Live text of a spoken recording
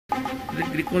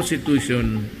the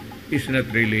Constitution is not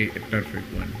really a perfect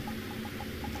one.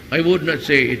 I would not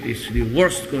say it is the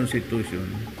worst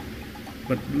Constitution,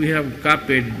 but we have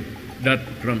copied that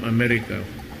from America,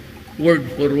 word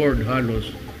for word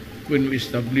halos, when we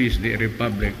established the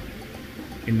Republic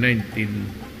in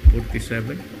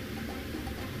 1947.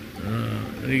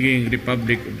 Naging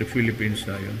Republic of the Philippines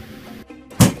tayo.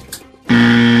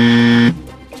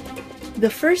 The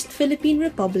first Philippine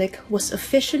Republic was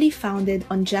officially founded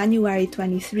on January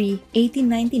 23,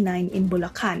 1899 in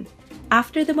Bulacan,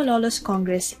 after the Malolos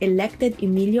Congress elected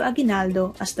Emilio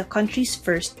Aguinaldo as the country's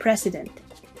first president.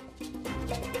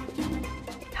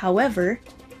 However,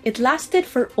 it lasted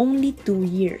for only 2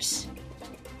 years.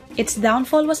 Its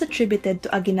downfall was attributed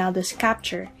to Aguinaldo's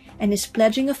capture and his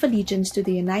pledging of allegiance to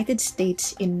the United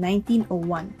States in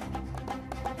 1901.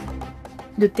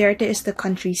 Duterte is the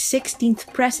country's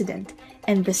 16th president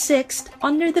and the 6th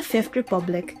under the Fifth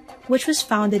Republic, which was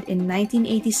founded in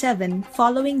 1987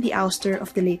 following the ouster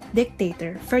of the late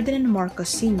dictator Ferdinand Marcos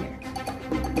Sr.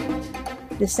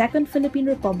 The Second Philippine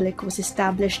Republic was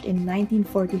established in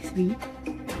 1943,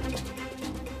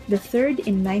 the third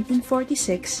in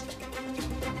 1946,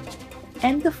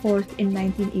 and the fourth in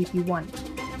 1981.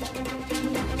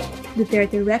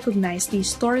 Duterte recognized the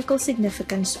historical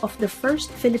significance of the First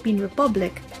Philippine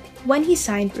Republic when he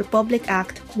signed Republic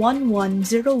Act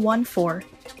 11014,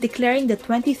 declaring the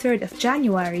 23rd of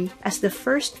January as the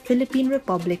First Philippine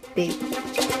Republic Day.